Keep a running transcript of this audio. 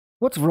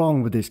What's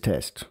wrong with this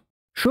test?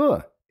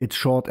 Sure, it's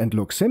short and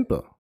looks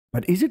simple,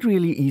 but is it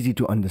really easy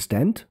to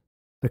understand?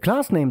 The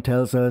class name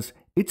tells us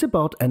it's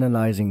about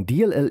analyzing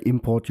DLL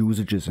import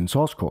usages in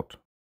source code.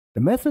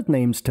 The method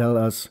names tell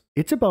us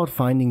it's about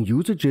finding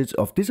usages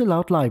of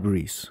disallowed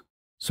libraries.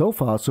 So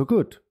far, so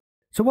good.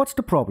 So what's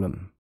the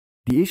problem?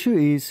 The issue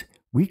is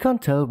we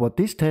can't tell what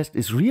this test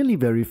is really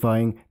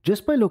verifying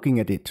just by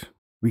looking at it.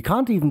 We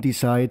can't even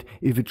decide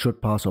if it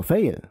should pass or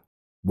fail.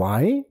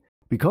 Why?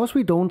 Because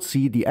we don't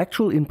see the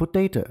actual input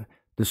data,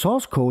 the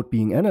source code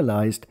being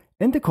analyzed,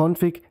 and the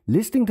config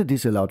listing the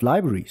disallowed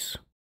libraries.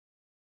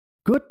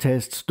 Good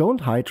tests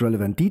don't hide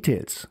relevant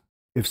details.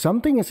 If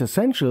something is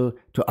essential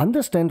to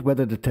understand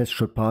whether the test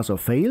should pass or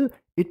fail,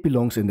 it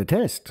belongs in the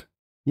test.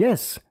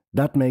 Yes,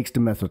 that makes the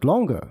method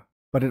longer,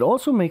 but it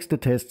also makes the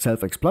test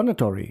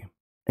self-explanatory.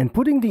 And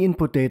putting the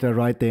input data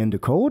right there in the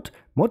code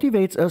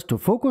motivates us to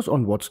focus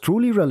on what's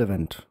truly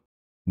relevant.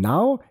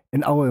 Now,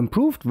 in our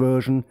improved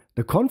version,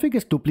 the config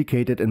is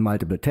duplicated in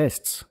multiple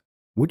tests.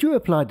 Would you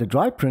apply the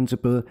drive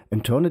principle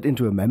and turn it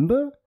into a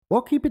member?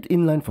 Or keep it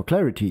inline for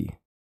clarity?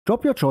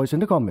 Drop your choice in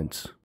the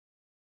comments.